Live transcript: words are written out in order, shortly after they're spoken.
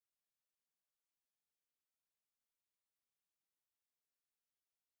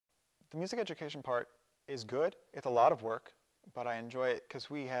The music education part is good. It's a lot of work, but I enjoy it because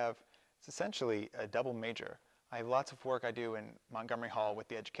it's essentially a double major. I have lots of work I do in Montgomery Hall with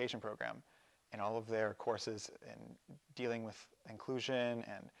the education program and all of their courses in dealing with inclusion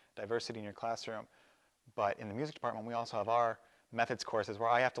and diversity in your classroom. But in the music department, we also have our methods courses where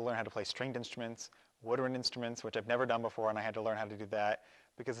I have to learn how to play stringed instruments, woodwind instruments, which I've never done before, and I had to learn how to do that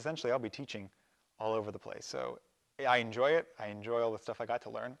because essentially I'll be teaching all over the place. So I enjoy it. I enjoy all the stuff I got to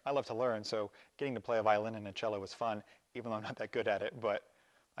learn. I love to learn, so getting to play a violin and a cello was fun, even though I'm not that good at it. But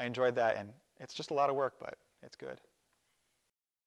I enjoyed that, and it's just a lot of work, but it's good.